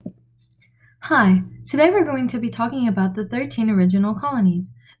Hi, today we're going to be talking about the 13 original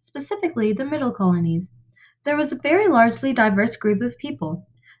colonies, specifically the middle colonies. There was a very largely diverse group of people.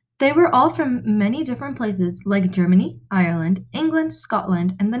 They were all from many different places like Germany, Ireland, England,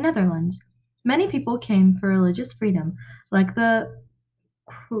 Scotland, and the Netherlands. Many people came for religious freedom, like the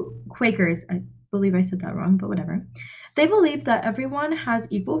Quakers. I believe I said that wrong, but whatever. They believed that everyone has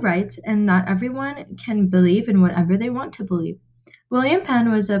equal rights and that everyone can believe in whatever they want to believe. William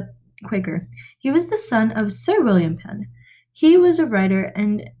Penn was a Quaker. He was the son of Sir William Penn. He was a writer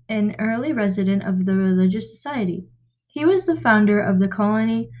and an early resident of the Religious Society. He was the founder of the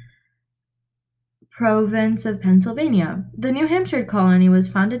colony province of Pennsylvania. The New Hampshire colony was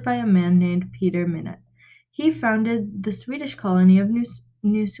founded by a man named Peter Minot. He founded the Swedish colony of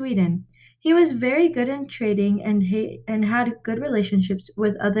New Sweden. He was very good in trading and had good relationships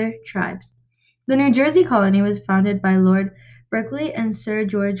with other tribes. The New Jersey colony was founded by Lord Berkeley and Sir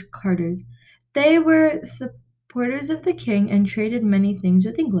George Carters. They were supporters of the king and traded many things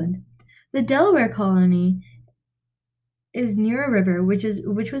with England. The Delaware colony is near a river, which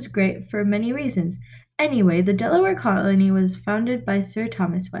was great for many reasons. Anyway, the Delaware colony was founded by Sir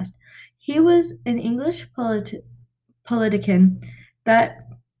Thomas West. He was an English politician that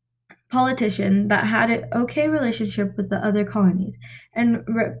had an okay relationship with the other colonies and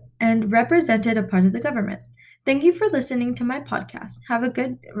represented a part of the government. Thank you for listening to my podcast. Have a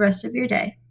good rest of your day.